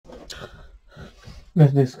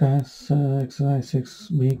Let's discuss exercise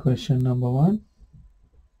 6b question number 1.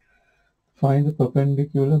 Find the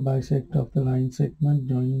perpendicular bisector of the line segment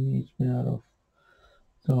joining each pair of.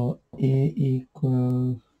 So A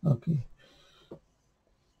equal, okay.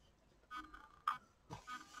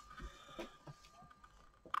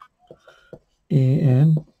 A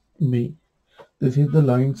and B. This is the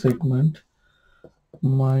line segment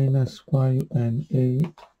 -5 and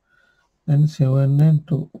 8 and 7 and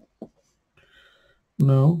 2.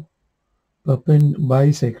 Now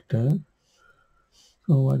bisector.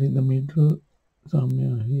 So what is the middle?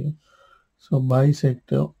 Somewhere here. So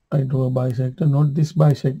bisector, I draw a bisector, not this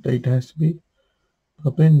bisector, it has to be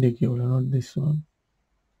perpendicular, not this one.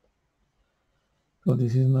 So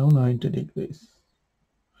this is now 90 degrees.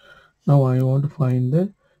 Now I want to find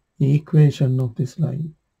the equation of this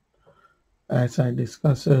line. As I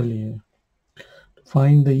discussed earlier, to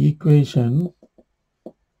find the equation,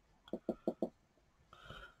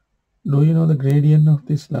 do you know the gradient of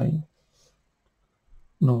this line?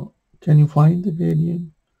 No. Can you find the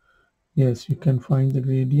gradient? Yes, you can find the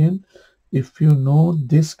gradient. If you know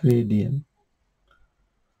this gradient,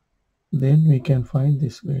 then we can find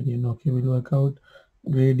this gradient. Okay, we'll work out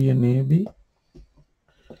gradient AB.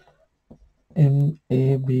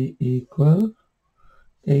 MAB equal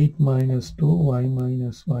 8 minus 2 y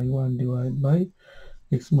minus y1 divided by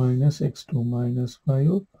x minus x2 minus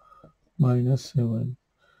 5 minus 7.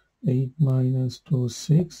 8 minus 2,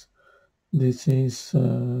 6. This is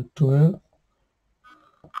 12.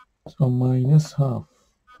 So minus half.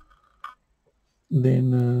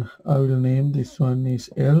 Then I will name this one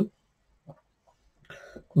is L.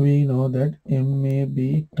 We know that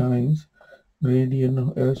MAB times gradient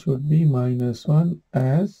of L should be -1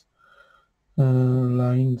 as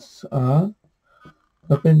lines are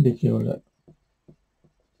perpendicular.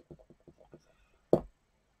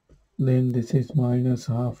 Then this is minus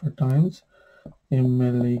half times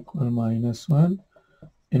ML equal -1,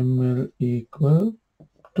 ML equal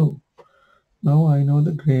 2. Now I know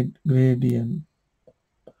the gradient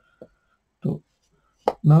 2.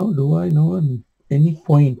 Now do I know any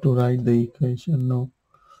point to write the equation? No.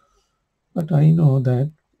 But I know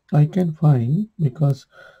that I can find, because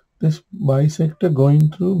this bisector going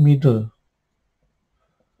through middle,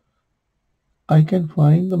 I can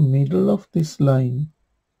find the middle of this line.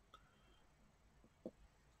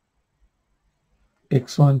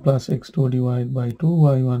 X1 plus x2 divided by 2,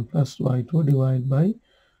 y1 plus y2 divided by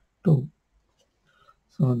 2.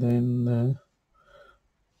 So then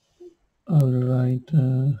I will write,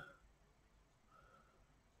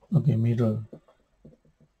 okay, middle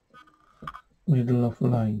of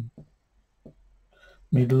line,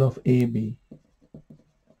 middle of AB.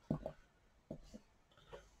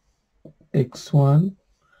 X1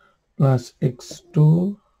 plus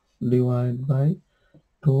x2 divided by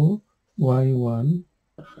 2, y1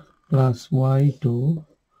 plus y2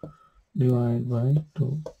 divided by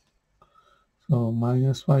 2. So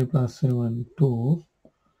minus 5 plus 7, 2.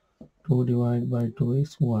 2 divided by 2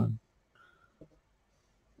 is 1.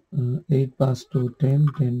 8 plus 2, 10.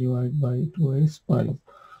 10 divided by 2 is 5.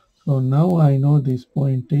 So now I know this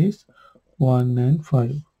point is 1 and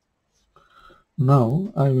 5.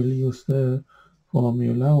 Now I will use the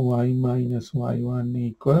formula y minus y1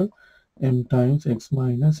 equal m times x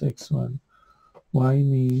minus x1. Y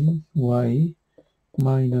means y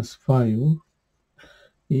minus 5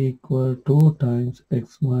 equal 2 times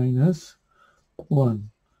x minus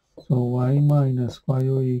 1. So y minus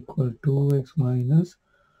 5 equal 2x minus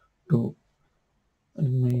 2. I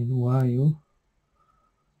mean y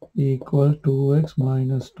equal 2x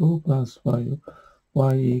minus 2 plus 5.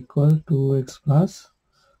 Y equal 2x plus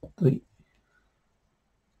 3.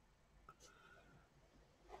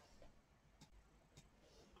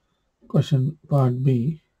 Question part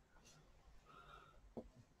B.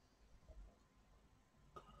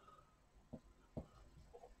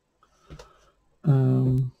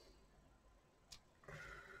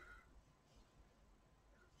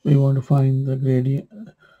 We want to find the gradient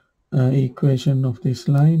equation of this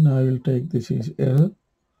line. I will take this is L,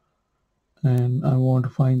 and I want to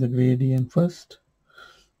find the gradient first,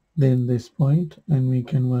 then this point, and we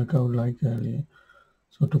can work out like earlier.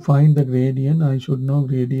 So to find the gradient, I should know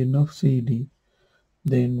gradient of CD.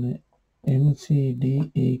 Then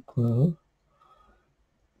MCD equal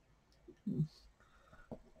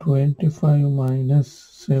 25 minus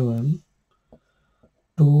 7,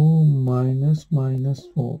 2 minus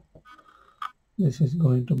 4. This is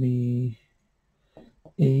going to be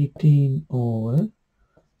 18 over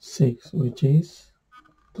 6, which is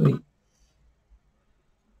 3.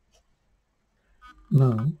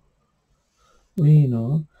 Now we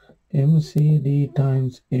know MCD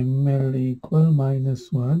times ML equal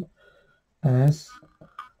minus 1 as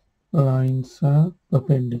lines are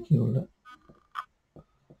perpendicular.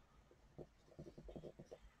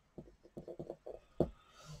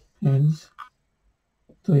 Hence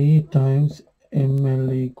 3 times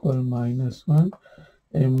ML equal minus 1,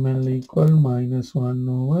 ML equal minus 1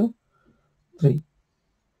 over 3.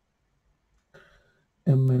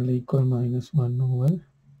 ML equal minus 1 over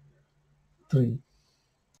 3.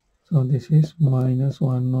 So this is minus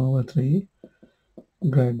 1 over 3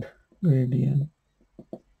 gradient.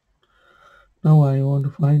 Now I want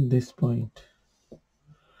to find this point,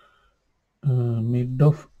 mid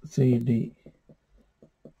of CD.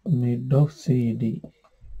 Mid of CD.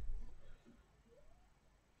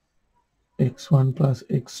 X1 plus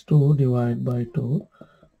X2 divided by 2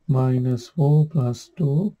 minus 4 plus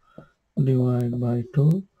 2 divided by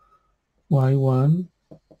 2, Y1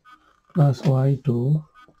 plus Y2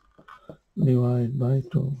 divided by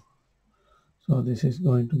 2. So this is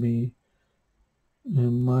going to be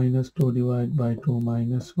minus 2 divided by 2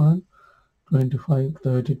 minus 1, 25,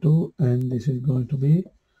 32, and this is going to be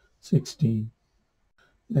 16.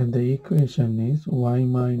 Then the equation is y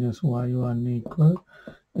minus y1 equal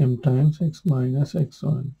m times x minus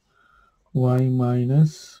x1. Y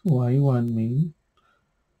minus y1 means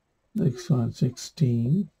x1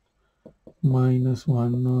 16 minus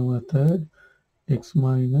 1 over third x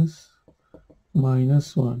minus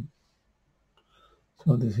 1.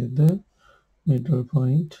 So this is the middle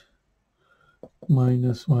point,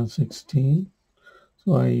 minus 116.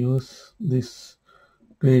 So I use this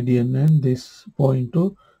gradient and this point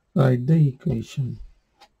to write the equation.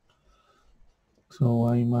 So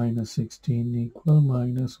y minus 16 equal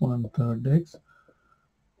minus 1/3 x.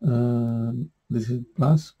 This is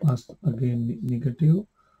plus again negative,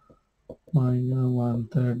 minus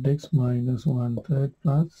 1/3 x minus 1/3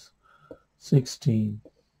 plus 16.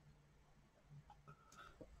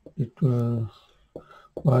 It will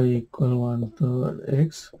y equal 1/3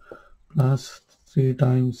 x plus 3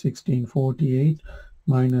 times 16, 48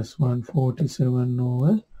 minus 1, 47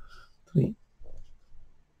 over 3.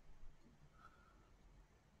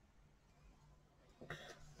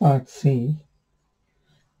 Part C,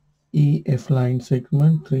 EF line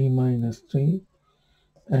segment 3 minus 3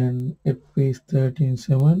 and F is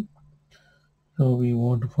 13.7. So we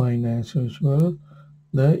want to find, as usual,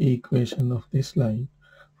 the equation of this line.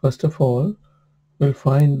 First of all, we'll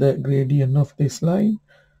find the gradient of this line.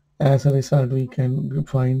 As a result, we can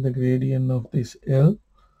find the gradient of this L.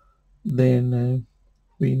 Then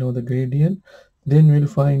we know the gradient. Then we'll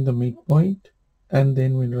find the midpoint, and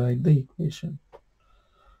then we'll write the equation.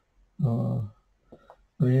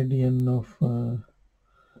 Gradient of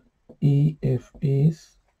EF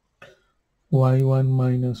is y1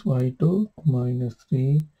 minus y2 minus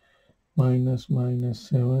 3 minus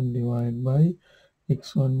 7 divided by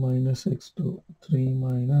x1 minus x2, 3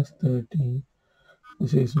 minus 13.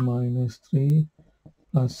 This is minus 3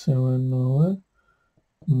 plus 7 over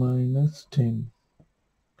minus 10.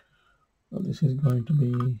 So this is going to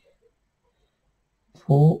be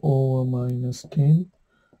 4 over minus 10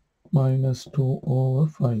 minus 2 over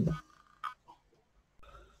 5.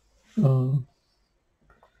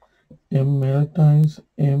 ML times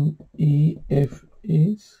MEF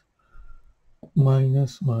is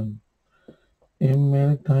minus 1.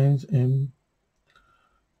 ML times MEF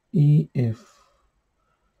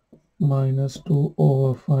minus 2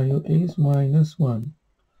 over 5 is minus 1.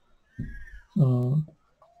 So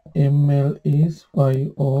ML is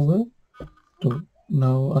 5 over 2.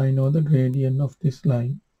 Now I know the gradient of this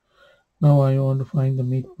line. Now I want to find the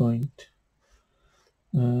midpoint.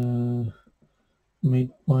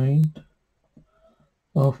 Midpoint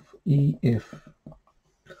of EF.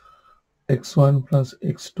 X1 plus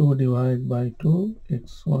X2 divided by 2.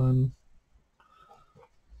 X1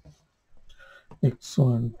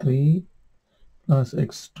 3 plus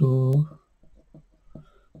X2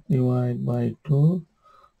 divided by 2.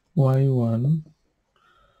 Y1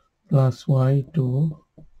 plus Y2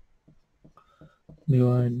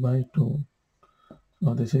 divided by 2.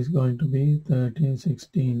 So this is going to be 13,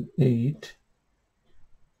 16, 8.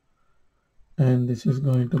 And this is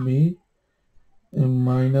going to be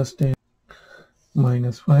minus 10,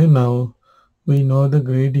 minus 5. Now we know the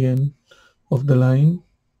gradient of the line,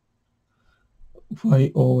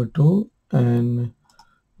 5 over 2. And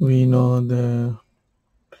we know the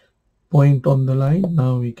point on the line.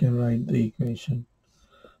 Now we can write the equation.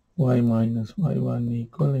 Y minus y1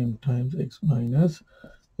 equal m times x minus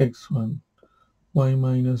x1. Y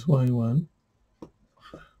minus y1,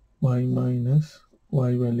 y minus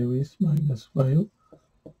y value is minus 5.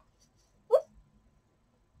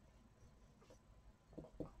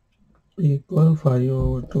 equal 5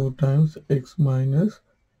 over 2 times x minus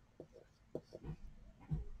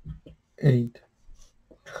 8.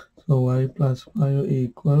 So y plus 5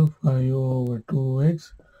 equal 5 over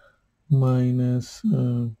 2x minus,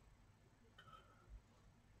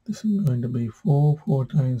 this is going to be 4, 4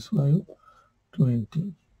 times 5,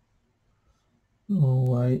 20. So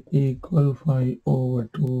y equal 5 over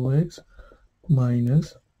 2x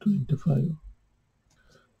minus 25.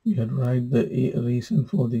 We had write the reason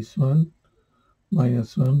for this one,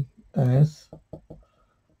 minus 1, as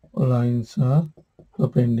lines are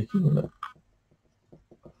perpendicular.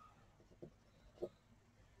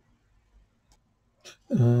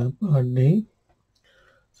 Part D.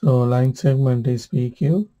 So line segment is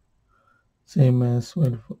PQ. Same as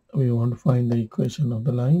well, we want to find the equation of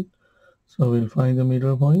the line. So we'll find the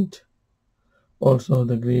middle point, also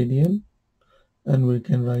the gradient, and we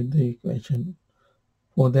can write the equation.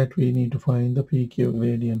 For that we need to find the PQ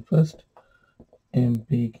gradient first.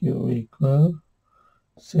 MPQ equal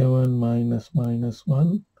 7 minus minus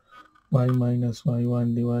 1 y minus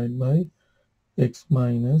y1 divided by x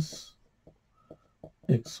minus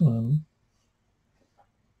x1.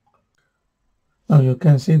 Now you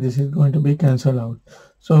can see this is going to be cancelled out.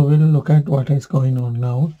 So we'll look at what is going on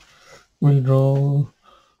now. We'll draw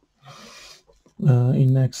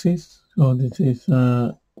in axis. So this is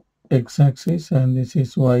x-axis and this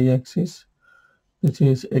is y-axis. This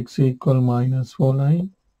is x equal minus 4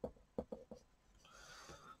 line.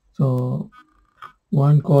 So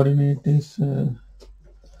one coordinate is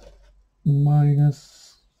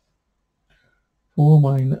minus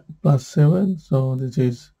 4 plus 7. So this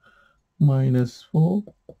is minus 4.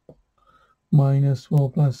 Minus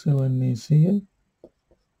 4 plus 7 is here.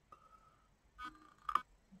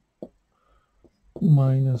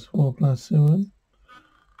 Minus 4 plus 7.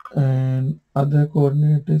 And other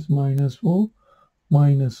coordinate is minus 4,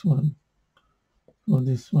 minus 1. So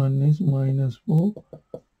this one is minus 4,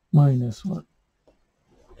 minus 1.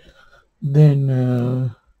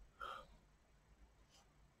 Then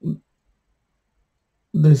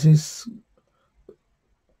this is,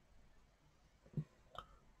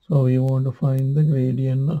 so we want to find the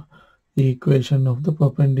gradient equation of the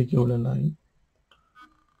perpendicular line.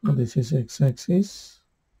 So this is x-axis.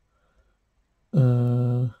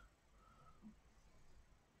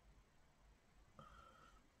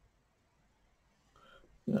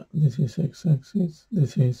 Yeah, this is x-axis.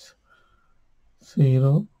 This is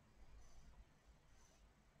 0.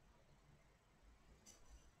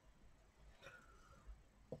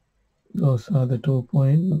 Those are the 2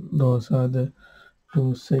 points. Those are the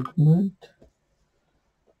 2 segments.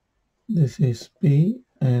 This is P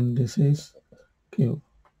and this is Q.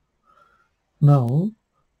 Now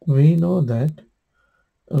we know that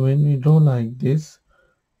when we draw like this,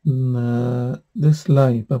 this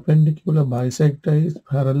line perpendicular bisector is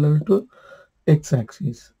parallel to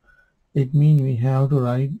x-axis. It means we have to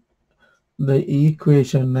write the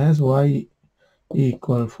equation as y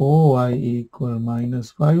equal 4, y equal minus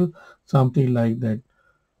 5, something like that.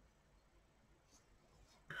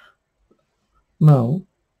 Now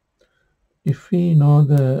if we know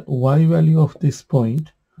the y value of this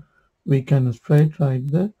point, we can straight write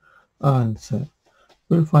the answer.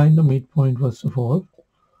 We'll find the midpoint first of all.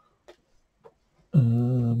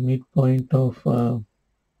 Midpoint of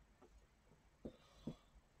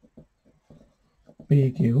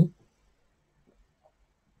PQ,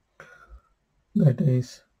 that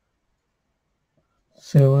is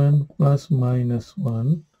 7 plus minus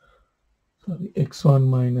 1, sorry, x1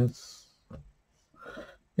 minus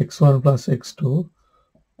x1 plus x2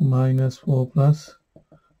 minus 4 plus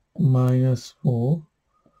minus 4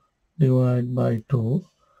 divided by 2,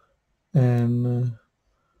 and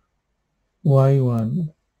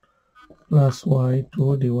y1 plus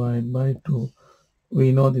y2 divided by 2.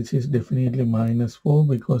 We know this is definitely minus 4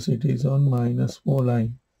 because it is on minus 4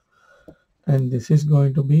 line. And this is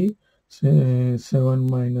going to be 7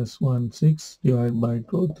 minus 1, 6 divided by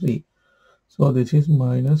 2, 3. So this is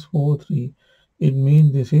minus 4, 3. It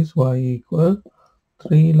means this is y equal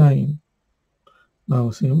 3 line. Now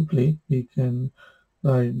simply we can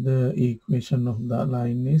write the equation of the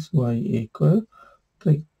line is y equal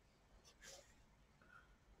 3.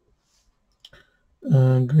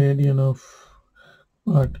 Gradient of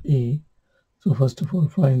part E. So first of all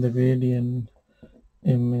find the gradient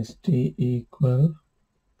MST equal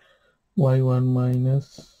y1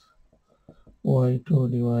 minus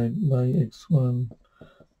y2 divided by x1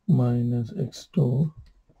 minus x2.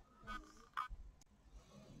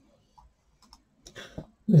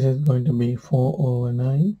 This is going to be 4 over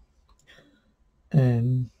 9.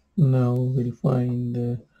 And now we'll find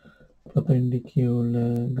the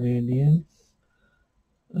perpendicular gradient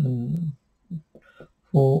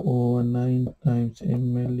 4 over 9 times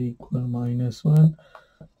ml equal minus 1.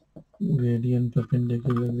 Gradient,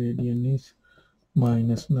 perpendicular gradient is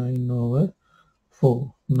minus 9 over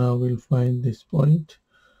 4. Now we'll find this point,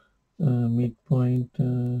 midpoint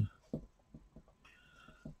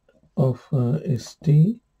of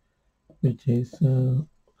ST, which is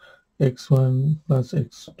x1 plus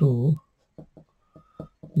x2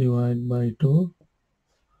 divided by 2,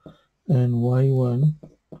 and y1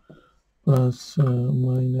 plus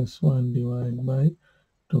minus 1 divided by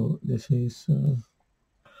 2. This is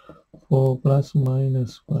 4 plus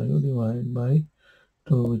minus 5 divided by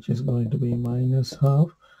 2, which is going to be minus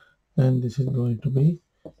half, and this is going to be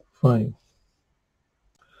 5.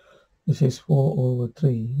 This is 4 over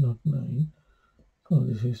 3, not 9. So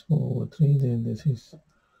this is 4 over 3, then this is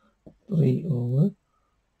 3 over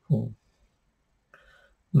 4.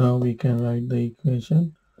 Now we can write the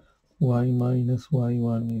equation y minus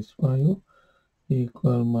y1 is 5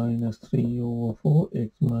 equal minus 3 over 4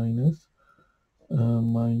 x minus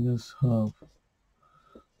minus half.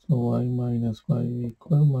 So y minus 5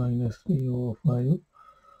 equal minus 3 over 5.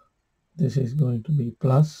 This is going to be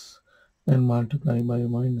plus, and multiply by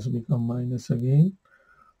minus become minus again.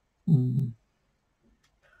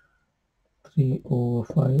 3 over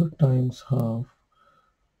 5 times half,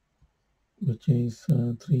 which is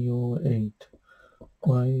 3 over 8.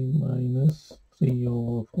 Y minus 3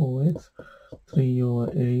 over 4x, 3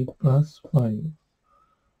 over 8 plus 5.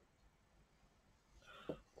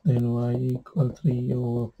 Then y equal 3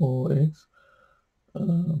 over 4x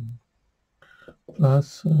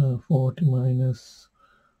plus 40 minus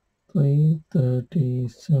 3,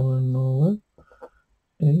 37 over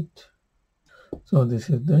 8. So this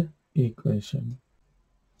is the equation.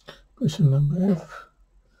 Question number F.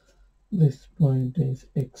 This point is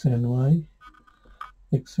x and y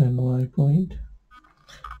point.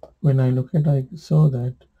 When I look at, I saw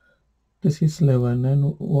that this is 11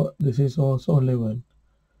 and this is also 11.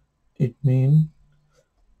 It means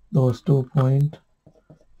those 2 points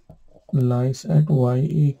lies at y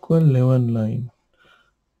equal 11 line.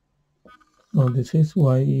 Now this is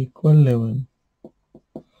y equal 11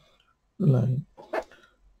 line.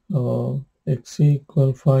 So x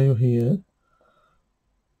equal 5 here,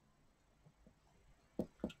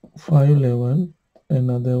 5 11,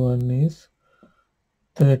 another one is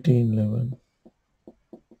 13 11.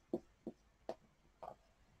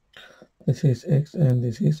 This is x and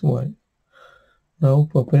this is y. Now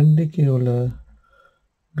perpendicular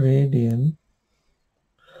gradient,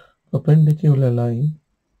 perpendicular line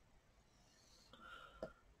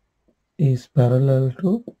is parallel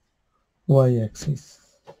to y-axis.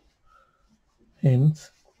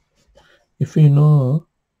 Hence, if we know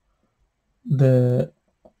the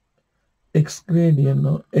x gradient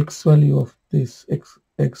or x value of this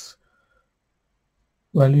x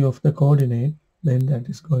value of the coordinate, then that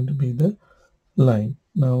is going to be the line.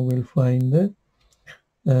 Now we'll find the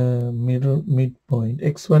middle midpoint,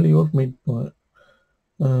 x value of midpoint.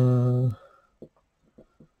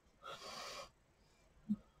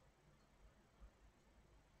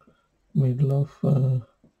 Middle of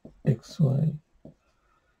xy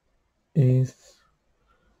is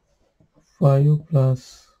 5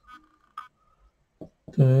 plus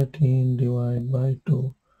 13 divided by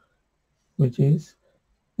 2, which is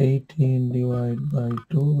 18 divided by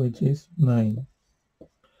 2, which is 9.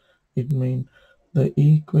 It means the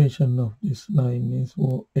equation of this line is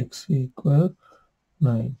x equal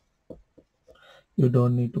 9. You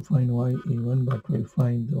don't need to find y even, but we'll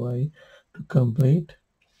find the y to complete.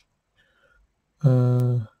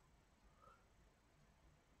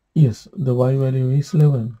 Yes, the y value is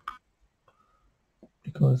 11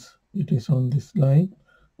 because it is on this line.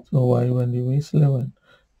 So y value is 11.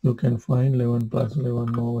 You can find 11 plus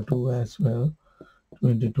 11 over 2 as well,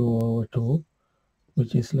 22 over 2,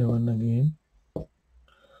 which is 11 again.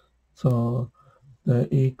 So the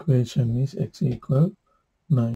equation is x equal 9.